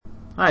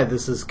Hi,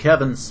 this is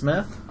Kevin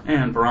Smith.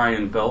 And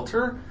Brian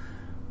Belter.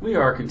 We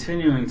are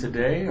continuing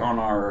today on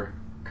our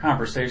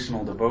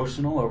conversational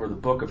devotional over the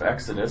book of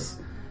Exodus.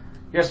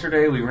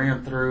 Yesterday we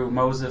ran through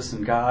Moses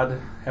and God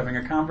having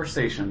a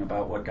conversation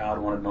about what God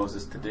wanted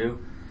Moses to do.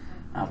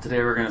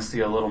 Today we're going to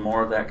see a little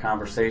more of that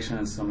conversation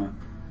and some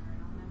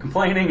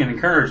complaining and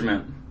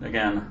encouragement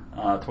again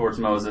towards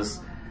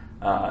Moses.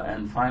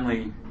 And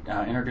finally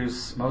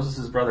introduce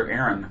Moses' brother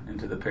Aaron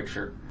into the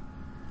picture.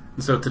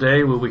 And so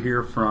today we will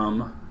hear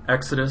from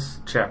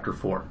Exodus chapter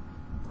 4.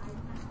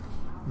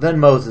 Then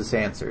Moses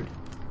answered,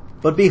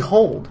 "But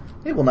behold,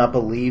 they will not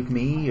believe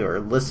me or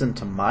listen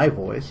to my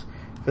voice,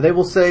 for they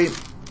will say,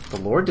 'The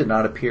Lord did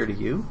not appear to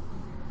you.'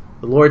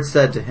 The Lord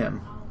said to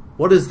him,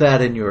 'What is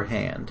that in your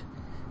hand?'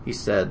 He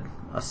said,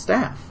 'A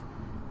staff.'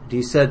 And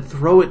he said,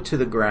 'Throw it to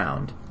the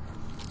ground.'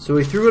 So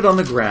he threw it on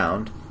the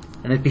ground,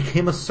 and it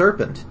became a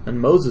serpent,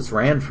 and Moses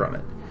ran from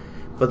it.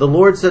 But the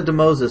Lord said to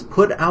Moses,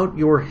 'Put out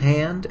your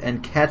hand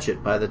and catch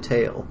it by the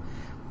tail.'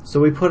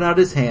 So he put out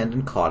his hand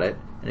and caught it,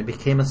 and it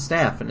became a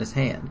staff in his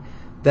hand,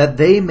 that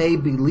they may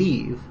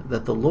believe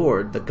that the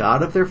Lord, the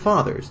God of their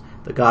fathers,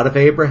 the God of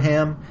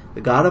Abraham,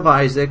 the God of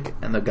Isaac,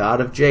 and the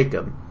God of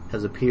Jacob,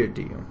 has appeared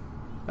to you."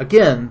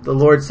 Again the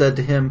Lord said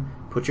to him,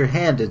 "Put your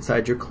hand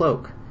inside your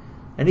cloak."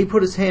 And he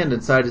put his hand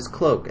inside his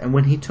cloak, and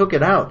when he took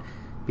it out,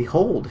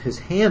 behold, his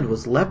hand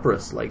was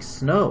leprous like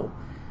snow.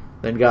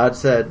 Then God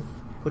said,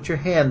 "Put your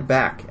hand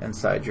back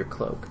inside your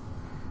cloak."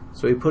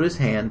 So he put his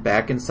hand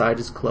back inside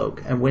his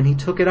cloak, and when he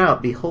took it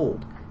out,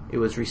 behold, it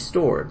was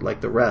restored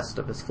like the rest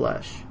of his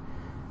flesh.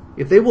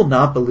 "If they will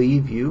not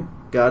believe you,"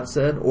 God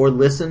said, "or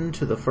listen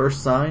to the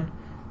first sign,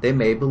 they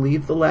may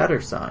believe the latter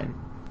sign.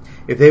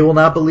 If they will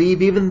not believe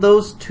even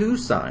those two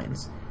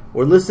signs,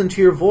 or listen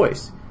to your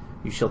voice,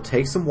 you shall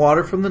take some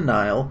water from the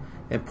Nile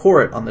and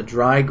pour it on the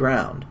dry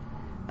ground,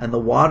 and the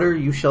water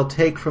you shall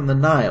take from the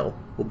Nile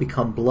will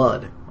become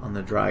blood on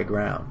the dry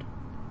ground."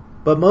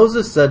 But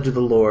Moses said to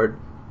the Lord,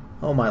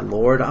 "O my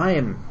Lord, I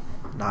am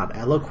not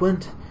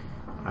eloquent,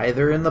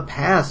 either in the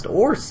past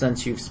or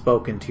since you've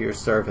spoken to your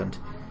servant,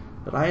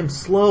 but I am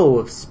slow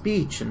of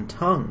speech and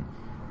tongue."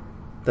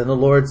 Then the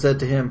Lord said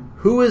to him,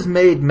 "Who has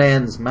made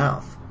man's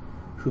mouth?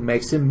 Who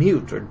makes him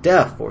mute or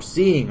deaf or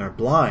seeing or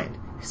blind?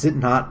 Is it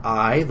not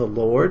I, the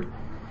Lord?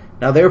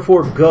 Now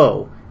therefore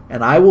go,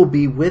 and I will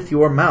be with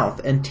your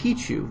mouth and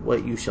teach you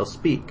what you shall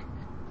speak."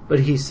 But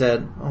he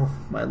said, "Oh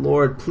my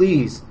Lord,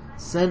 please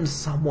send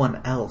someone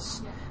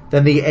else."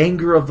 Then the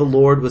anger of the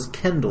Lord was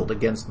kindled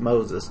against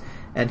Moses,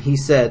 and he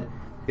said,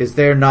 "Is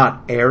there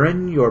not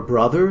Aaron your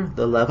brother,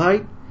 the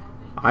Levite?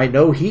 I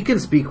know he can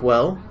speak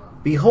well.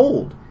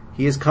 Behold,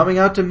 he is coming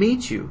out to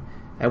meet you,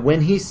 and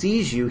when he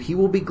sees you, he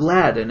will be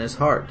glad in his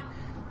heart.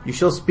 You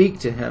shall speak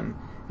to him,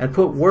 and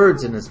put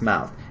words in his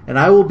mouth, and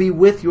I will be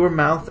with your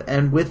mouth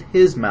and with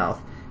his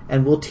mouth,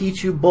 and will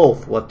teach you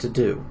both what to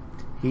do.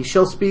 He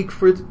shall speak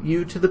for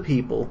you to the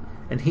people,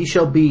 and he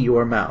shall be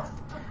your mouth,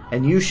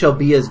 and you shall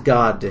be as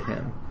God to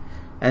him.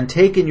 And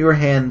take in your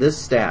hand this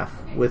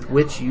staff, with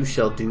which you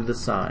shall do the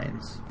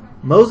signs."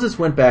 Moses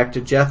went back to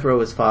Jethro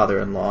his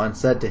father-in-law and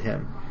said to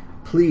him,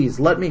 "Please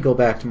let me go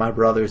back to my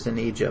brothers in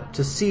Egypt,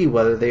 to see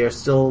whether they are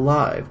still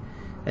alive."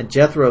 And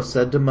Jethro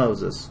said to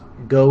Moses,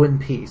 "Go in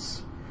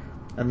peace."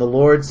 And the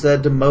Lord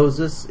said to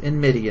Moses in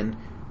Midian,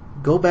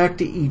 "Go back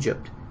to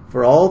Egypt,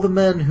 for all the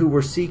men who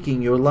were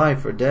seeking your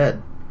life are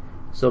dead."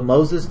 So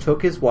Moses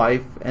took his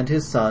wife and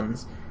his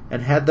sons,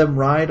 and had them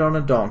ride on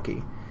a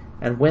donkey,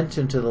 and went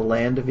into the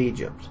land of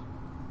Egypt.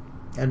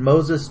 And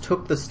Moses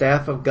took the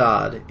staff of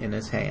God in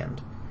his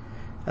hand.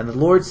 And the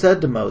Lord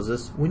said to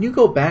Moses, "When you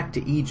go back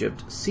to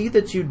Egypt, see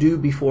that you do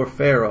before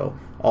Pharaoh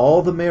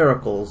all the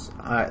miracles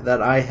that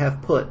I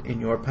have put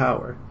in your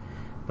power.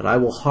 But I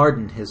will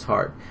harden his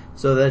heart,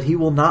 so that he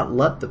will not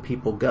let the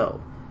people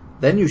go.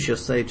 Then you shall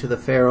say to the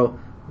Pharaoh,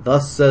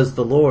 'Thus says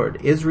the Lord,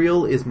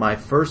 Israel is my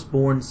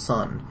firstborn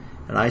son,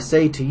 and I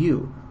say to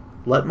you,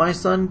 let my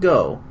son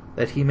go,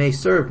 that he may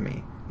serve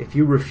me. If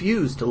you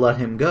refuse to let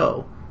him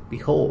go,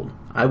 behold,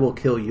 I will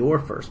kill your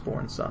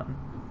firstborn son.'"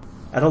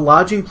 At a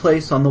lodging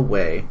place on the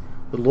way,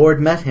 the Lord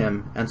met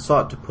him and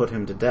sought to put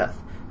him to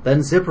death.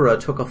 Then Zipporah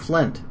took a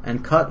flint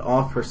and cut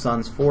off her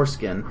son's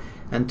foreskin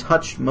and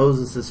touched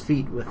Moses'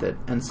 feet with it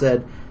and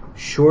said,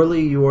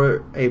 "Surely you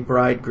are a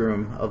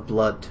bridegroom of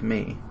blood to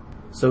me."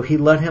 So he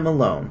let him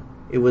alone.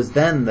 It was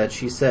then that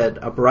she said,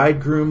 "A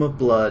bridegroom of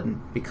blood,"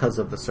 because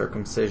of the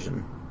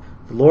circumcision.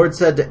 The Lord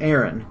said to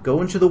Aaron,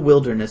 "Go into the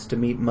wilderness to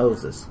meet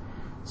Moses."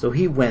 So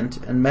he went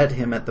and met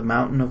him at the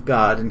mountain of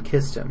God and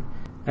kissed him.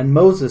 And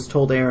Moses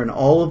told Aaron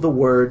all of the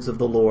words of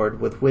the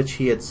Lord with which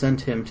he had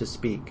sent him to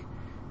speak,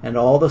 and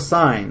all the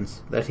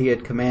signs that he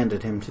had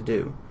commanded him to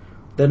do.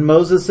 Then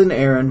Moses and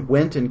Aaron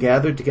went and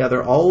gathered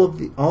together all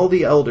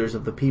the elders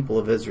of the people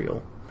of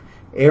Israel.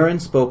 Aaron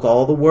spoke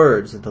all the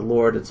words that the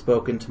Lord had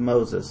spoken to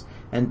Moses,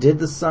 and did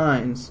the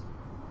signs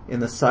in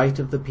the sight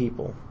of the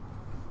people.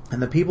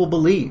 And the people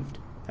believed,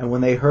 and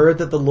when they heard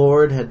that the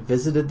Lord had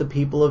visited the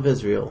people of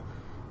Israel,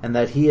 and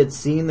that he had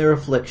seen their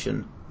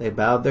affliction, they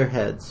bowed their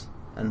heads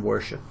and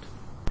worshipped.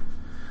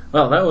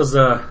 Well, that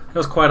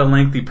was quite a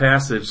lengthy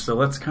passage, so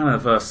let's kind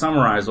of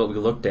summarize what we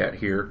looked at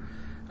here.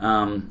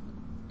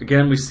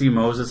 Again, we see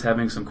Moses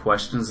having some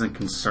questions and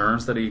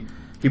concerns that he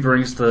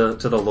brings to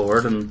the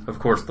Lord, and of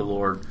course the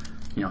Lord,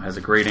 has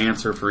a great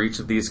answer for each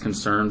of these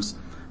concerns.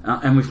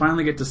 And we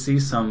finally get to see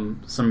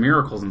some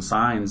miracles and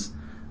signs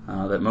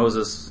that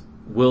Moses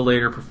will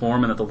later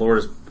perform, and that the Lord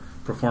is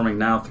performing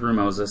now through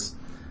Moses.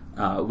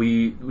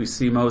 We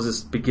see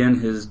Moses begin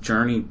his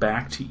journey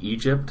back to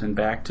Egypt and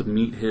back to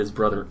meet his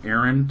brother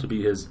Aaron to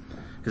be his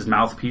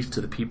mouthpiece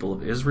to the people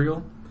of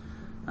Israel.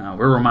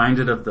 We're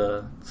reminded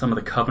of some of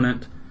the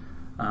covenant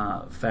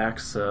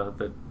facts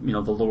that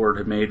the Lord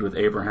had made with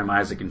Abraham,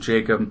 Isaac, and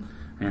Jacob.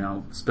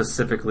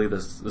 Specifically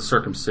the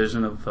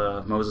circumcision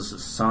of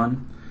Moses'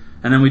 son.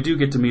 And then we do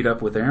get to meet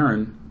up with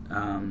Aaron,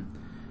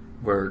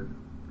 where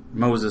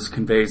Moses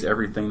conveys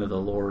everything that the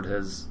Lord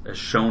has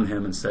shown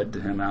him and said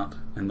to him out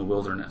in the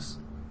wilderness.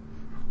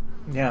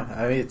 Yeah,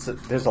 I mean,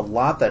 there's a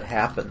lot that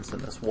happens in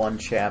this one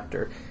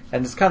chapter,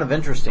 and it's kind of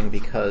interesting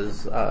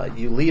because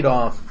you lead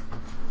off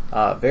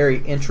a very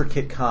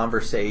intricate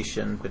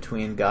conversation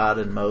between God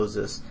and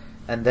Moses,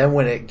 and then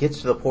when it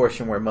gets to the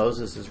portion where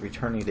Moses is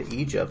returning to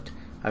Egypt,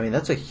 I mean,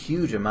 that's a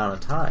huge amount of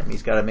time.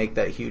 He's got to make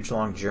that huge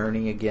long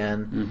journey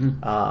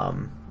again.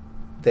 Mm-hmm.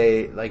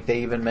 They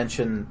even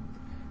mention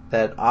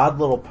that odd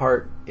little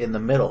part in the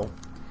middle,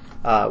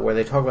 where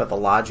they talk about the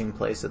lodging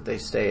place that they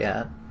stay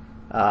at.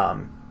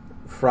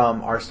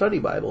 From our study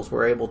Bibles,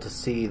 we're able to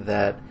see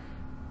that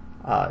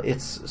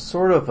it's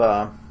sort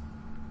of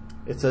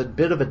it's a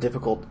bit of a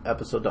difficult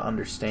episode to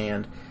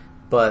understand,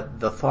 but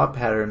the thought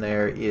pattern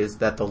there is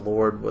that the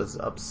Lord was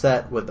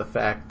upset with the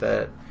fact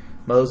that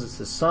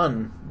Moses'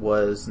 son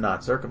was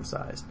not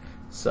circumcised.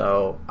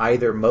 So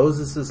either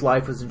Moses'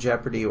 life was in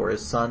jeopardy or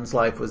his son's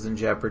life was in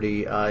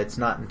jeopardy. It's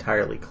not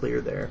entirely clear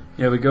there.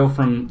 Yeah, we go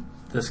from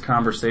this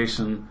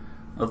conversation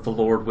of the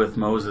Lord with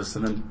Moses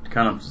and then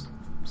kind of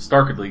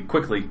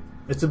quickly.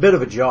 It's a bit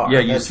of a jar. Yeah,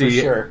 you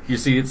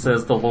see it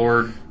says the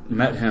Lord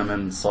met him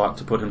and sought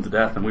to put him to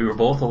death, and we were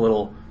both a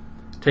little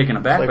taken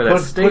aback by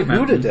that statement. Put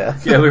who to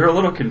death? Yeah, we were a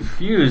little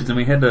confused, and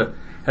we had to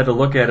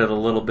look at it a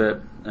little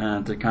bit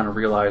to kind of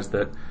realize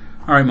that,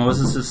 all right,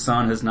 Moses'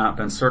 son has not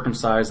been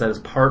circumcised. That is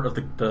part of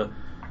the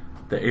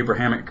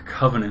Abrahamic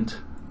covenant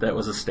that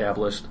was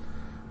established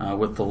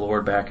with the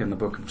Lord back in the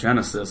book of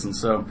Genesis. And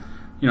so,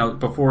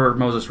 before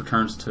Moses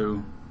returns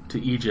to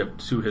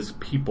Egypt, to his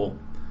people,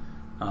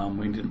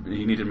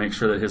 he needed to make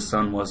sure that his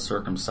son was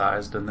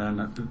circumcised, and then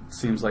it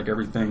seems like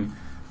everything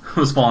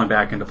was falling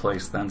back into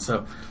place then.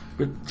 So,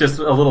 just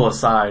a little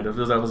aside, that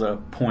was a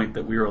point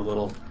that we were a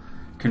little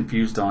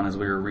confused on as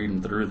we were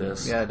reading through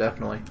this. Yeah,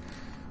 definitely.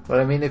 But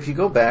I mean, if you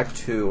go back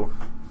to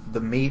the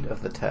meat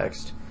of the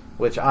text,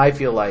 which I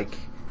feel like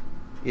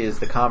is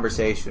the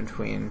conversation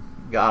between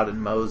God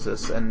and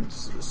Moses, and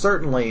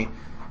certainly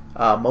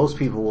most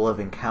people will have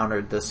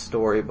encountered this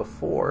story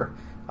before.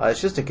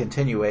 It's just a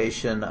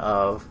continuation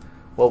of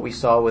what we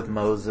saw with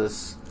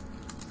Moses,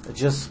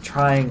 just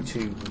trying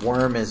to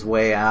worm his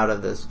way out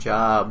of this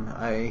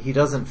job. He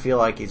doesn't feel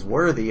like he's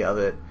worthy of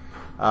it.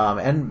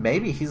 And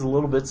maybe he's a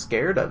little bit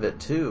scared of it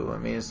too. I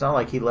mean, it's not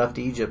like he left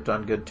Egypt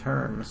on good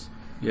terms.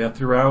 Yeah,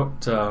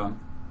 throughout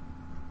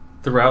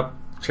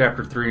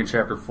chapter 3 and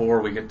chapter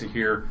 4, we get to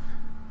hear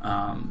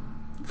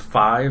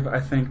 5, I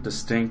think,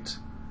 distinct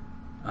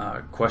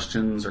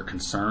questions or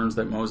concerns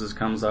that Moses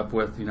comes up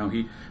with.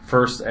 He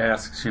first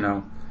asks,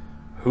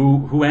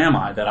 who am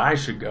I that I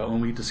should go?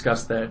 And we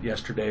discussed that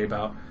yesterday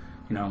about,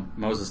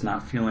 Moses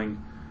not feeling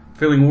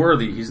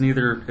worthy. He's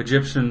neither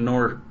Egyptian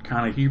nor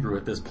kind of Hebrew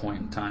at this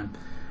point in time.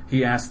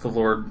 He asked the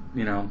Lord,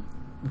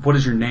 what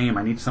is your name?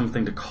 I need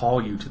something to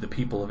call you to the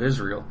people of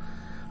Israel.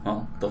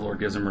 Well, the Lord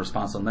gives him a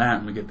response on that,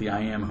 and we get the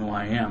I am who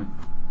I am.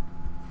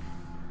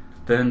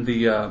 Then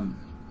the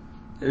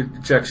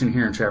objection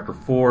here in chapter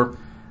 4,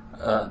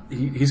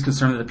 he's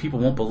concerned that the people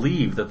won't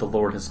believe that the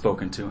Lord has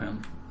spoken to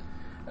him.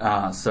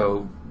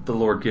 So the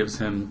Lord gives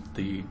him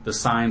the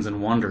signs and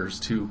wonders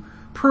to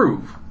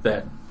prove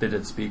that they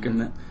did speak.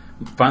 And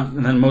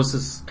then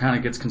Moses kind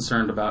of gets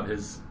concerned about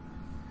his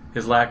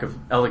lack of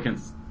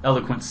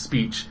eloquent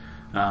speech,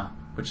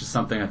 which is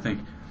something I think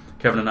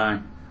Kevin and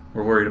I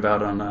were worried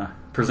about on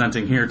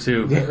presenting here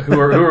too. Yeah. Who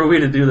are we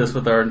to do this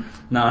with our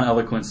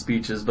non-eloquent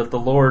speeches? But the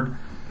Lord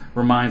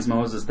reminds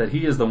Moses that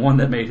he is the one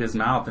that made his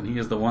mouth, and he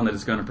is the one that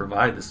is going to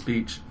provide the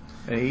speech.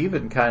 And he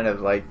even kind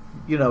of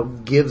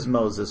gives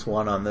Moses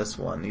one on this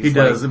one. He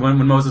does.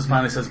 When Moses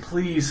finally says,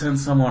 please send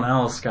someone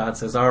else, God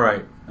says, all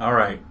right.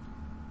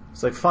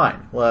 It's like,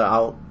 fine.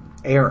 Well,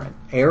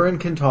 Aaron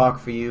can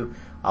talk for you.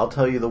 I'll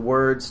tell you the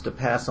words to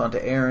pass on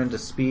to Aaron to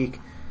speak.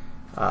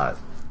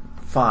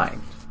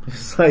 Fine.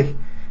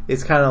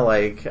 It's kind of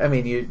like, I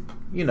mean,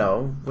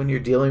 when you're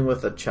dealing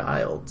with a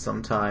child,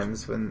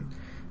 sometimes when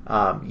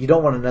you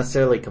don't want to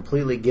necessarily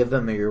completely give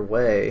them their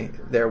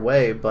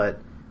way, but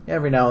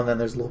every now and then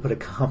there's a little bit of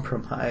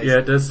compromise. Yeah,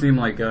 it does seem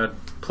like God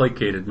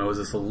placated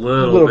Moses a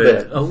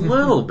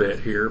little bit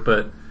here,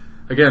 but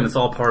again, it's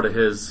all part of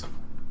his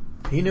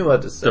He knew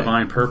what to say.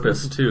 Divine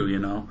purpose too,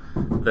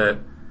 that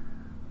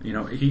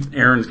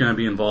Aaron's going to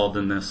be involved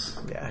in this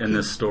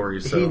this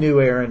story. So he knew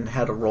Aaron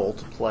had a role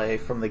to play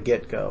from the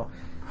get-go.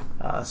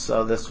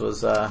 So this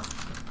was a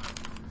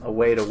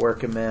way to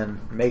work him in,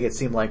 make it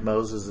seem like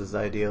Moses'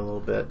 idea a little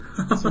bit.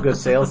 Some good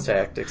sales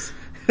tactics.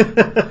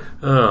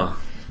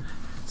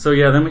 So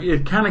then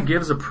it kind of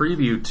gives a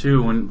preview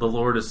too when the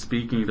Lord is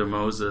speaking to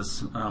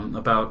Moses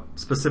about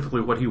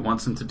specifically what he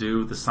wants him to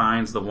do, the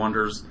signs, the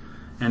wonders,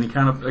 and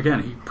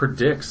he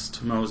predicts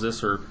to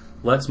Moses or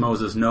lets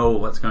Moses know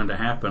what's going to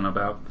happen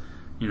about,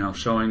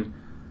 showing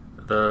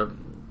the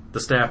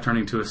staff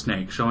turning to a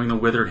snake, showing the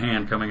withered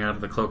hand coming out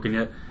of the cloak, and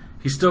yet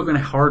he's still going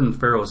to harden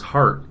Pharaoh's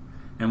heart.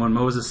 And when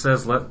Moses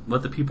says, let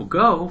the people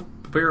go,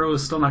 Pharaoh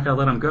is still not going to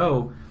let them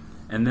go.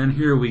 And then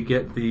here we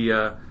get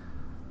the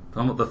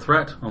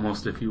threat,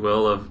 almost, if you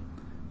will, of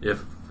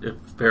if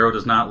Pharaoh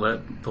does not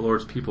let the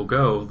Lord's people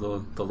go,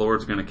 the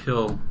Lord's going to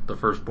kill the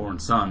firstborn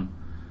son.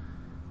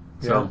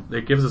 So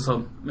it gives us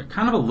a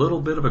kind of a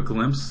little bit of a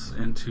glimpse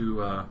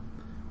into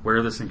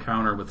where this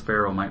encounter with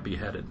Pharaoh might be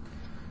headed.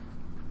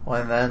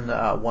 Well, and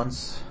then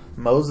once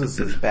Moses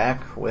is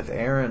back with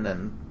Aaron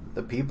and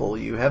the people,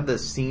 you have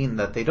this scene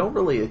that they don't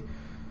really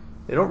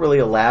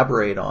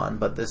elaborate on,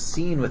 but this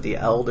scene with the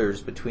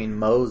elders between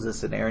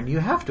Moses and Aaron, you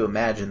have to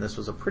imagine this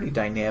was a pretty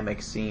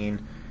dynamic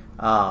scene.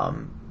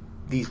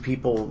 These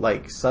people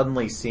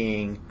suddenly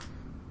seeing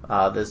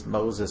this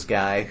Moses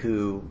guy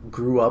who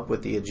grew up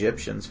with the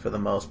Egyptians for the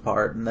most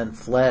part and then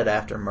fled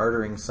after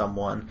murdering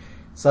someone,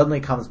 suddenly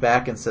comes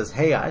back and says,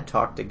 hey, I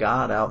talked to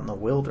God out in the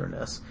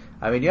wilderness.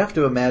 I mean, you have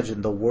to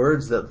imagine the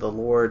words that the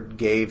Lord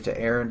gave to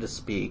Aaron to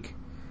speak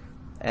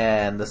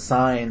and the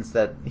signs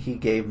that he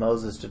gave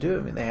Moses to do.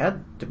 I mean, they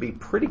had to be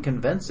pretty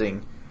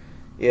convincing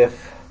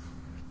if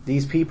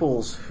these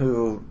peoples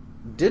who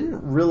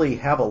didn't really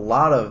have a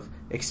lot of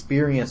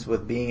experience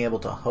with being able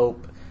to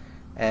hope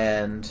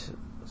and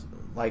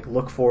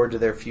look forward to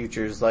their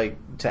futures,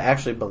 to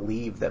actually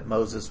believe that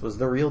Moses was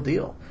the real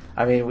deal.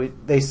 I mean,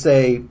 they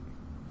say,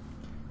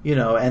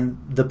 and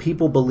the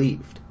people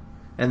believed.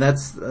 And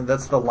that's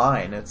the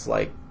line. It's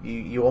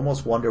you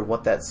almost wonder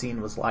what that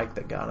scene was like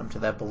that got him to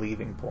that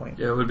believing point.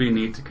 Yeah, it would be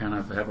neat to kind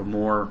of have a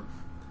more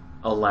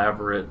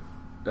elaborate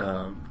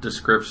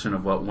description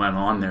of what went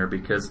on there,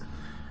 because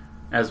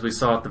as we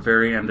saw at the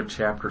very end of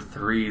chapter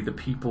 3, the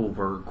people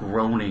were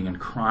groaning and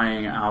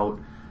crying out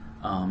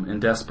in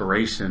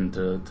desperation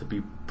to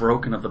be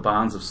broken of the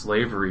bonds of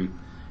slavery.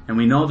 And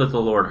we know that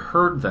the Lord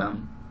heard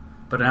them,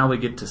 but now we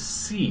get to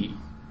see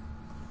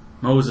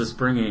Moses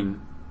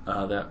bringing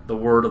the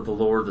word of the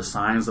Lord, the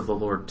signs of the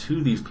Lord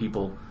to these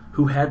people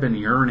who had been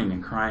yearning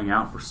and crying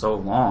out for so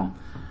long.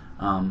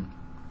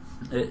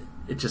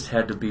 It just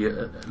had to be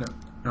an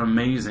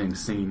amazing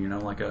scene,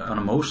 an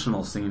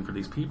emotional scene for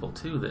these people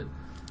too,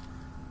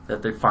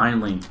 that they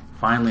finally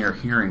are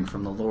hearing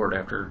from the Lord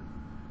after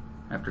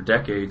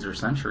decades or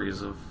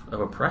centuries of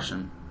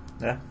oppression.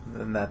 Yeah,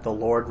 and that the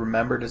Lord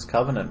remembered his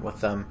covenant with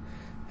them,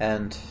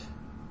 and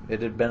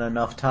it had been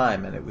enough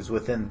time, and it was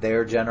within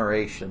their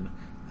generation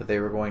that they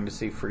were going to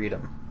see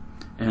freedom.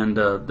 And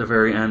the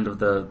very end of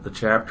the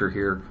chapter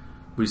here,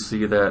 we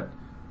see that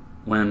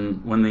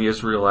when the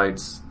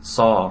Israelites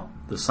saw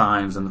the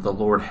signs and that the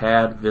Lord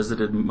had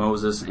visited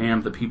Moses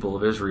and the people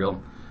of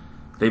Israel,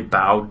 they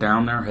bowed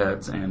down their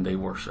heads and they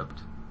worshipped.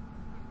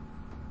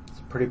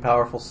 It's pretty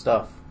powerful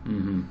stuff.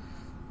 Mm-hmm.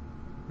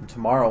 And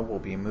tomorrow we'll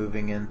be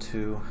moving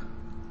into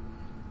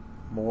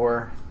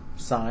more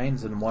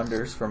signs and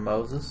wonders from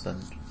Moses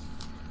and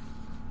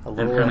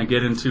kind of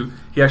get into,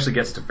 he actually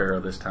gets to Pharaoh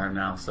this time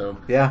now. So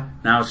yeah,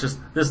 now it's just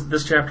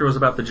this chapter was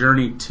about the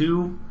journey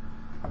to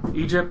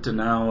Egypt, and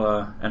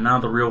now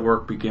the real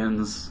work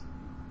begins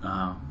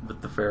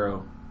with the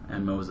Pharaoh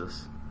and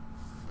Moses.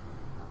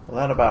 Well,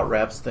 that about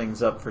wraps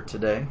things up for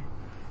today.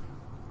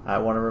 I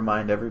want to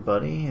remind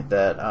everybody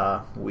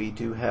that we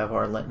do have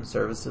our Lenten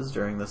services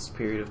during this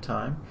period of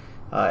time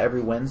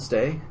every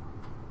Wednesday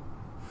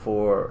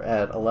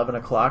at 11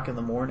 o'clock in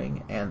the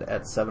morning and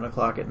at 7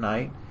 o'clock at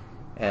night.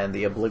 And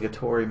the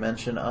obligatory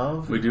mention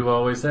of... We do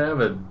always have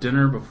a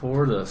dinner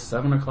before the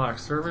 7 o'clock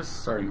service,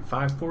 starting at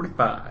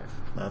 5:45.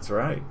 That's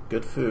right.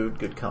 Good food,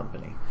 good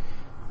company.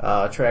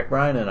 Track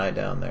Brian and I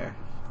down there.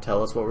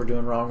 Tell us what we're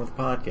doing wrong with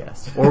the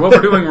podcast. Or what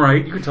we're doing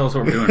right. You can tell us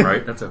what we're doing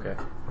right. That's okay.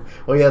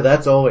 Well, yeah,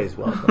 that's always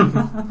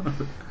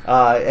welcome.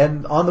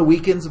 And on the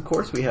weekends, of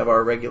course, we have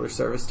our regular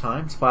service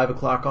times, 5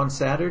 o'clock on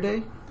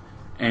Saturday.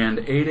 And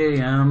 8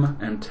 a.m.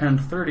 and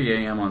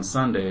 10:30 a.m. on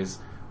Sundays,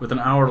 with an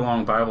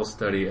hour-long Bible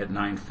study at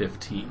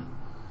 9:15.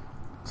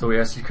 So we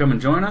ask you to come and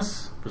join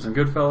us for some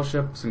good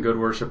fellowship, some good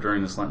worship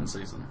during this Lenten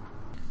season.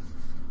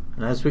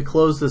 And as we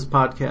close this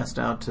podcast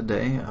out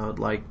today, I would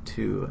like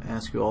to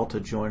ask you all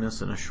to join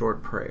us in a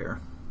short prayer.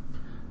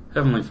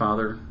 Heavenly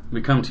Father,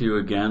 we come to you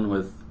again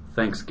with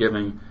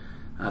thanksgiving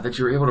that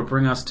you're able to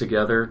bring us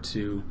together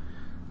to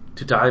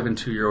dive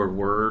into your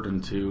word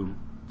and to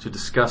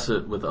discuss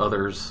it with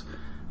others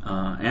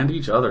and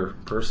each other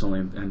personally,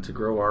 and to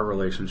grow our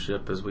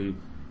relationship as we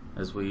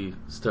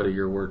study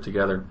your word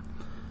together.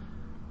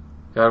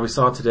 God, we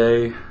saw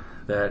today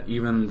that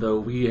even though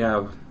we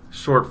have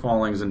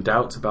shortfallings and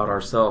doubts about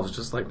ourselves,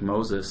 just like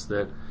Moses,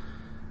 that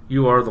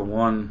you are the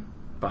one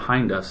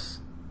behind us.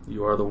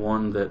 You are the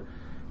one that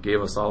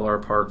gave us all our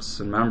parts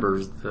and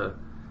members.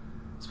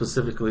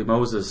 Specifically,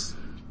 Moses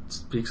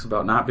speaks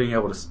about not being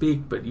able to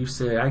speak, but you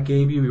say, I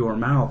gave you your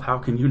mouth. How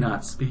can you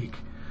not speak?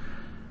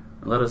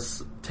 Let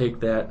us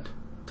take that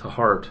to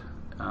heart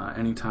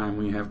anytime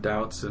we have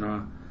doubts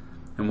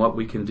in what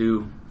we can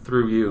do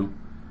through you.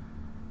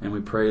 And we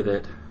pray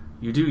that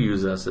you do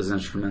use us as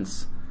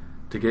instruments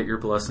to get your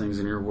blessings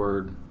and your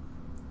word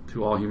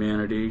to all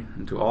humanity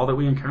and to all that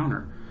we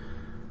encounter.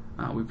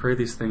 We pray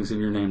these things in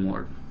your name,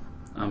 Lord.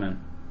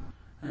 Amen.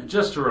 And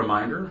just a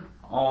reminder,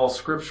 all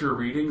scripture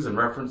readings and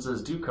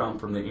references do come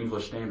from the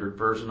English Standard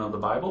Version of the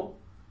Bible.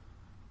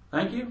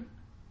 Thank you.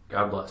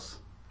 God bless.